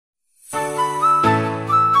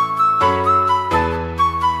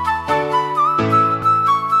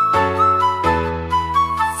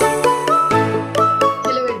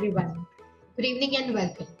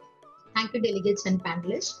delegates and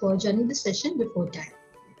panelists for joining the session before time.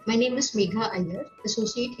 My name is Megha Iyer,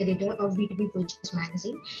 Associate Editor of B2B Projects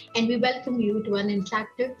Magazine, and we welcome you to an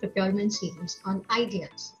interactive procurement series on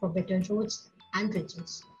ideas for better roads and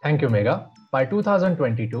bridges. Thank you, Megha. By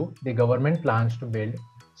 2022, the government plans to build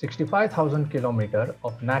 65,000 kilometers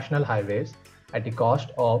of national highways at a cost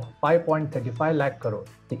of 5.35 lakh crore.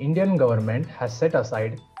 The Indian government has set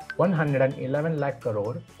aside 111 lakh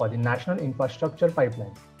crore for the national infrastructure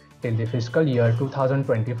pipeline till the fiscal year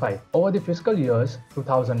 2025. Over the fiscal years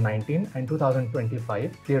 2019 and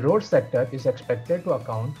 2025, the road sector is expected to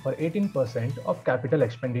account for 18% of capital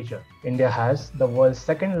expenditure. India has the world's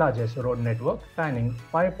second largest road network, spanning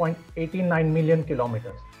 5.89 million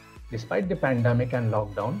kilometers. Despite the pandemic and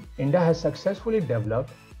lockdown, India has successfully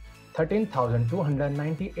developed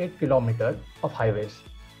 13,298 kilometers of highways.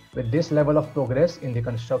 With this level of progress in the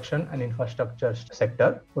construction and infrastructure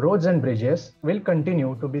sector, roads and bridges will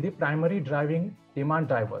continue to be the primary driving demand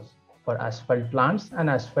drivers for asphalt plants and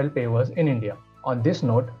asphalt pavers in India. On this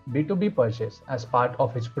note, B2B Purchase, as part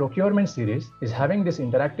of its procurement series, is having this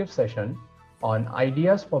interactive session on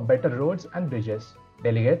ideas for better roads and bridges.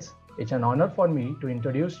 Delegates, it's an honor for me to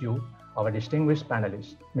introduce you our distinguished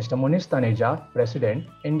panelists, Mr. Munish Taneja, President,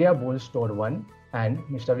 Indiabulls Store 1, and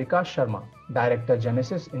Mr. Vikas Sharma, Director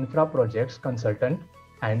Genesis Infra Projects Consultant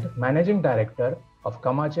and Managing Director of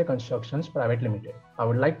Kamache Constructions Private Limited. I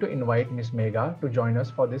would like to invite Ms. Megha to join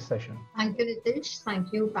us for this session. Thank you, Ritesh.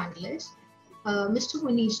 Thank you, panelists. Mr.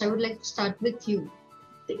 Munish, I would like to start with you.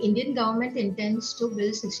 The Indian government intends to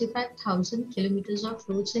build 65,000 kilometers of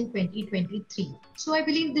roads in 2023. So I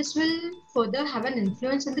believe this will further have an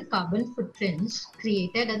influence on the carbon footprints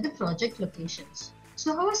created at the project locations.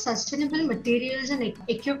 So how are sustainable materials and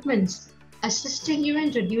equipments assisting you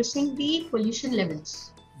in reducing the pollution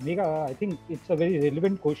levels? Megha, I think it's a very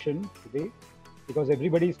relevant question today because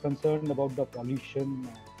everybody is concerned about the pollution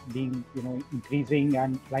being, increasing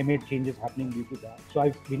and climate changes happening due to that. So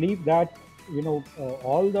I believe that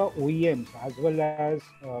all the OEMs as well as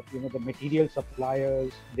the material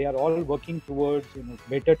suppliers, they are all working towards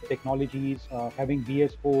better technologies, having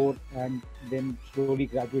BS4 and then slowly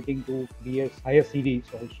graduating to BS higher series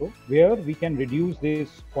also, where we can reduce this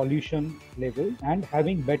pollution level, and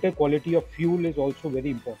having better quality of fuel is also very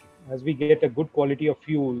important. As we get a good quality of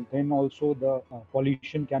fuel, then also the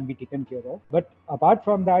pollution can be taken care of. But apart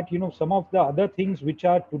from that, some of the other things which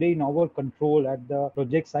are today in our control at the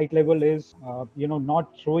project site level is,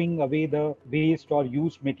 not throwing away the waste or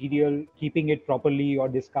used material, keeping it properly or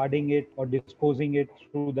discarding it or disposing it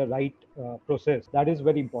through the right process. That is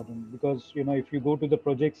very important because, if you go to the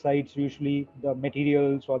project sites, usually the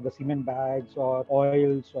materials or the cement bags or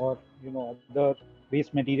oils or, other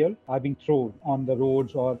waste material are being thrown on the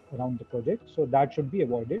roads or around the project. So that should be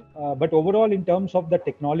avoided. But overall, in terms of the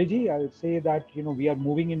technology, I'll say that, we are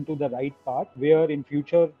moving into the right path where in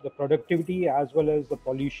future, the productivity as well as the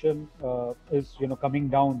pollution is, coming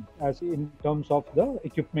down as in terms of the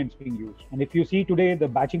equipments being used. And if you see today, the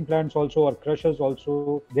batching plants also or crushers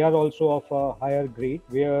also, they are also of a higher grade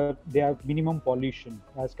where they have minimum pollution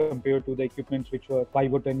as compared to the equipments which were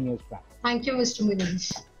 5 or 10 years back. Thank you, Mr.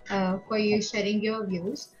 Munish, for you sharing your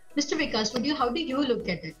views. Mr. Vikas, how do you look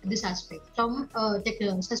at it, this aspect from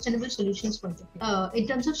sustainable solutions point of view, in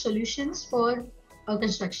terms of solutions for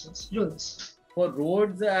constructions, roads? For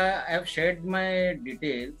roads, I have shared my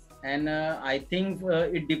details, and I think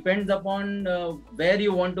it depends upon where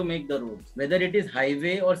you want to make the roads, whether it is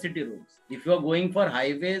highway or city roads. If you are going for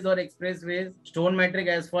highways or expressways, stone matrix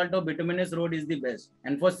asphalt or bituminous road is the best.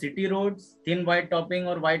 And for city roads, thin white topping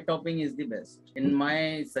or white topping is the best, in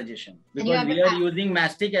my suggestion. Because we are using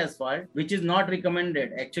mastic asphalt, which is not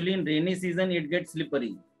recommended. Actually, in rainy season, it gets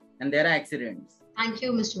slippery and there are accidents. Thank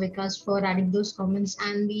you, Mr. Vikas, for adding those comments,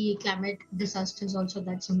 and the climate disasters also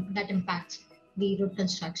that impacts the road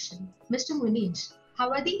construction. Mr. Munish, how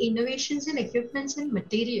are the innovations in equipments and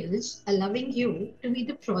materials allowing you to meet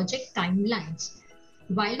the project timelines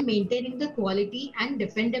while maintaining the quality and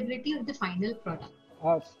dependability of the final product?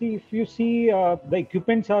 If you see, the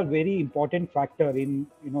equipments are very important factor in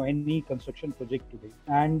any construction project today.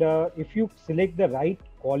 And if you select the right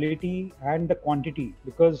quality and the quantity,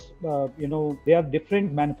 because there are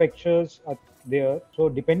different manufacturers there. So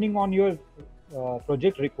depending on your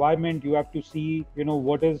project requirement, you have to see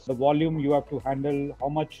what is the volume you have to handle, how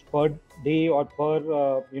much per day or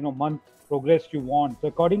per month progress you want. So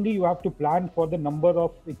accordingly, you have to plan for the number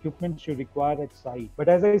of equipments you require at site. But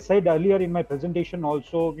as I said earlier in my presentation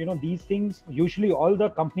also, these things usually all the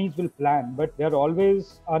companies will plan, but they're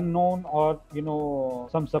always unknown, or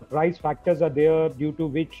some surprise factors are there due to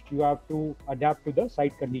which you have to adapt to the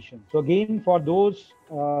site conditions. So again, for those,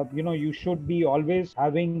 you should be always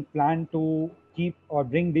having plan to keep or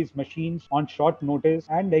bring these machines on short notice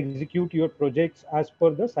and execute your projects as per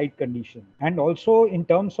the site condition. And also in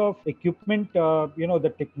terms of equipment,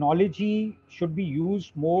 the technology should be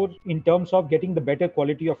used more in terms of getting the better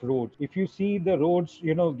quality of roads. If you see the roads,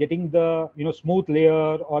 getting the smooth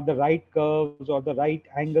layer or the right curves or the right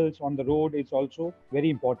angles on the road is also very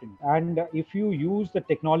important. And if you use the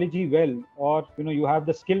technology well, or you have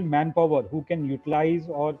the skilled manpower who can utilize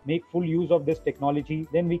or make full use of this technology,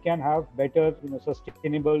 then we can have better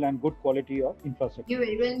sustainable and good quality of infrastructure. You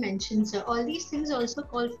very well mentioned, sir. All these things also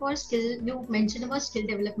call for skill. You mentioned about skill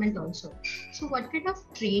development also. So what kind of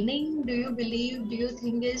training do you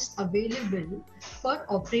think is available for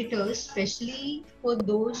operators, especially for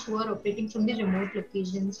those who are operating from the remote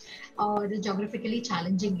locations or the geographically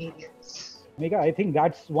challenging areas? Mega, I think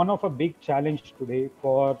that's one of a big challenge today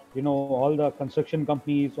for all the construction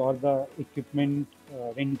companies or the equipment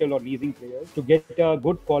rental or leasing players to get a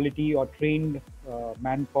good quality or trained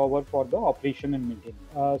manpower for the operation and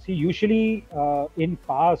maintenance. See, usually in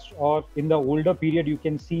past or in the older period, you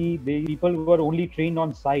can see the people were only trained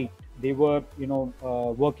on site. They were,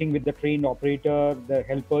 working with the trained operator. The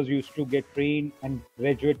helpers used to get trained and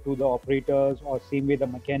graduate to the operators, or same way the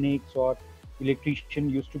mechanics or electrician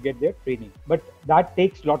used to get their training. But that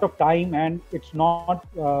takes a lot of time, and it's not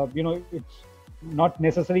it's not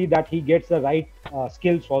necessary that he gets the right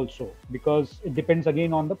skills also, because it depends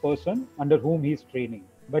again on the person under whom he's training.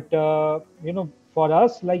 But for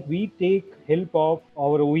us, like, we take help of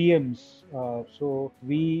our OEMs. So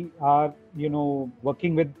we are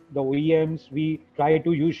working with the OEMs. We try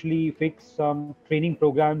to usually fix some training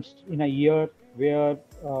programs in a year, where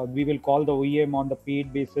we will call the OEM on the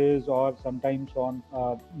paid basis or sometimes on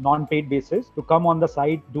non-paid basis to come on the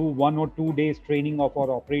site, do 1 or 2 days training of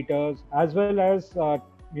our operators, as well as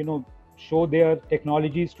show their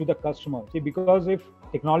technologies to the customer. See, because if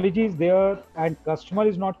technology is there and customer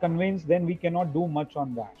is not convinced, then we cannot do much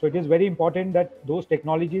on that. So it is very important that those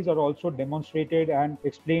technologies are also demonstrated and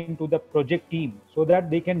explained to the project team, so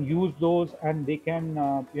that they can use those and they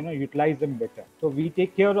can utilize them better. So we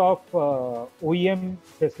take care of OEM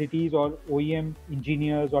facilities or OEM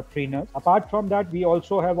engineers or trainers. Apart from that, we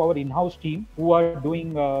also have our in-house team who are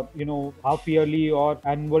doing half yearly or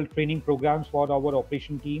annual training programs for our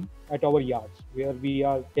operation team at our yards, where we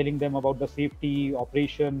are telling them about the safety,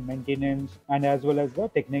 operation, maintenance, and as well as the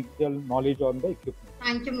technical knowledge on the equipment.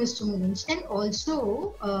 Thank you, Mr. Munish. And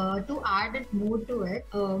also, to add it more to it,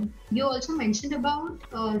 you also mentioned about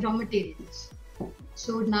raw materials.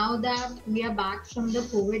 So now that we are back from the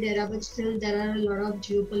COVID era, but still there are a lot of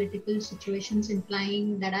geopolitical situations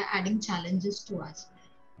implying that are adding challenges to us.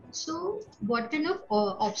 So what kind of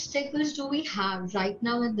obstacles do we have right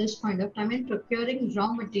now at this point of time in procuring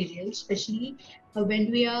raw materials, especially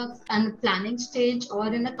when we are in a planning stage or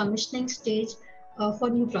in a commissioning stage for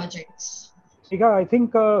new projects? Yeah, I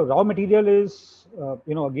think raw material is,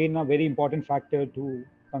 again, a very important factor to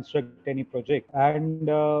construct any project. And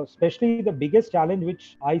especially the biggest challenge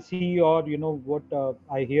which I see, or what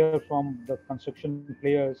I hear from the construction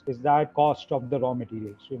players, is that cost of the raw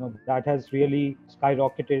materials. That has really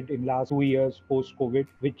skyrocketed in last 2 years post COVID,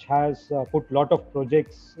 which has put a lot of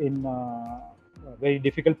projects in a very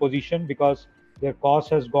difficult position, because their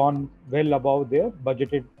cost has gone well above their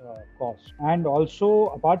budgeted cost. And also,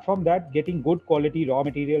 apart from that, getting good quality raw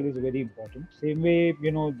material is very important. Same way,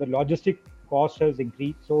 the logistic cost has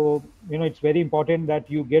increased. So, it's very important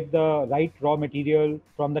that you get the right raw material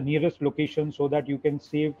from the nearest location, so that you can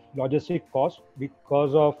save logistic costs.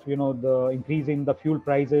 Because of, the increase in the fuel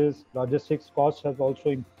prices, logistics costs have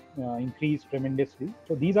also increased tremendously.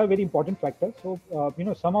 So these are very important factors. So,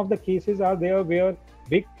 some of the cases are there where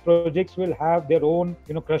big projects will have their own,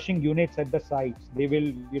 crushing units at the sites. They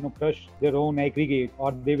will, crush their own aggregate,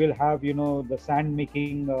 or they will have, the sand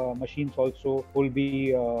making machines also will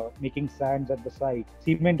be making sands at the site.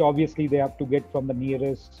 Cement, obviously, they have to get from the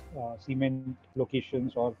nearest cement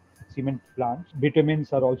locations or cement plants.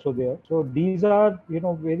 Bitumens are also there. So these are,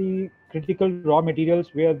 very critical raw materials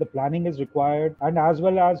where the planning is required, and as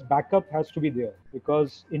well as backup has to be there,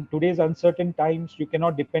 because in today's uncertain times, you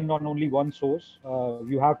cannot depend on only one source.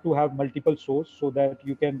 You have to have multiple sources, so that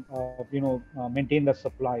you can, maintain the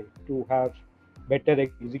supply to have better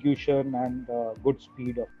execution and good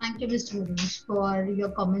speed of. Thank you, Mr. Munish, for your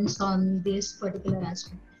comments on this particular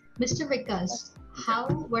aspect. Mr. Vikas,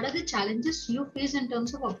 what are the challenges you face in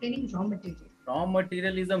terms of obtaining raw material? Raw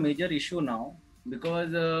material is a major issue now,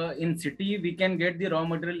 because in city we can get the raw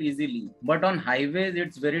material easily, but on highways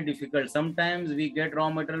it's very difficult. Sometimes we get raw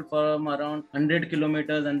material from around 100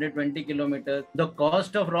 kilometers, 120 kilometers. The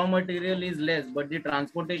cost of raw material is less, but the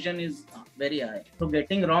transportation is very high. So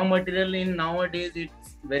getting raw material in nowadays,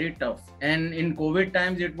 it's very tough, and in COVID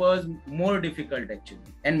times it was more difficult actually,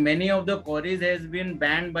 and many of the quarries has been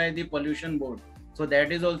banned by the pollution board, so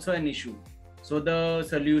that is also an issue. So the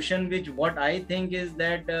solution, which what I think is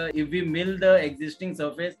that if we mill the existing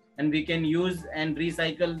surface and we can use and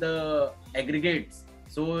recycle the aggregates,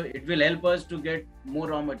 so it will help us to get more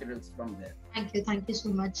raw materials from there. Thank you so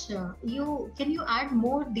much. Can you add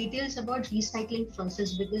more details about recycling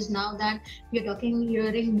process, because now that we're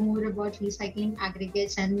hearing more about recycling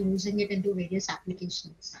aggregates and using it into various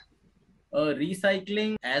applications.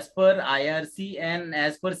 Recycling, as per IRC and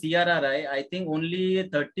as per CRRI, I think only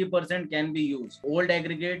 30% can be used. Old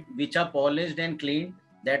aggregate which are polished and cleaned,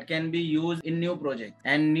 that can be used in new projects,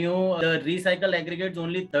 and the recycled aggregates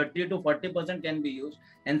only 30 to 40% can be used,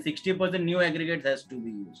 and 60% new aggregates has to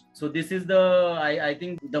be used. So this is I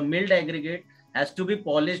think the milled aggregate has to be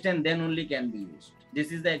polished and then only can be used.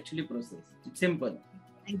 This is the actually process. It's simple.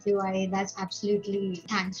 Thank you. That's absolutely,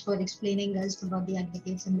 thanks for explaining us about the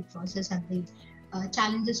aggregates and the process and the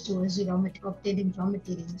challenges towards the obtaining raw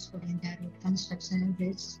materials for the entire road construction and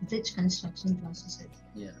bridge construction processes.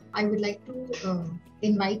 Yeah. I would like to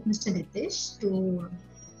invite Mr. Nitish to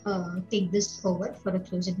take this forward for a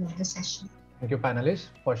closing of the session. Thank you, panelists,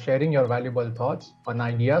 for sharing your valuable thoughts on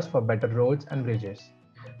ideas for better roads and bridges.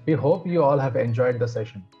 We hope you all have enjoyed the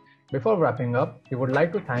session. Before wrapping up, we would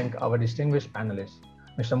like to thank our distinguished panelists,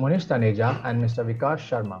 Mr. Munish Taneja and Mr. Vikas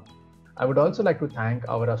Sharma. I would also like to thank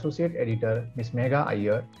our Associate Editor, Ms. Megha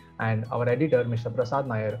Iyer, and our Editor, Mr. Prasad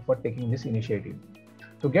Nair, for taking this initiative.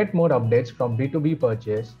 To get more updates from B2B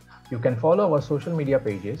purchase, you can follow our social media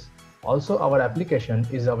pages. Also, our application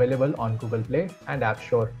is available on Google Play and App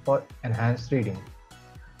Store for enhanced reading.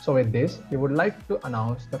 So with this, we would like to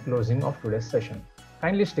announce the closing of today's session.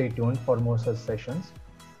 Kindly stay tuned for more such sessions.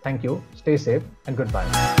 Thank you, stay safe, and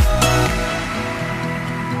goodbye.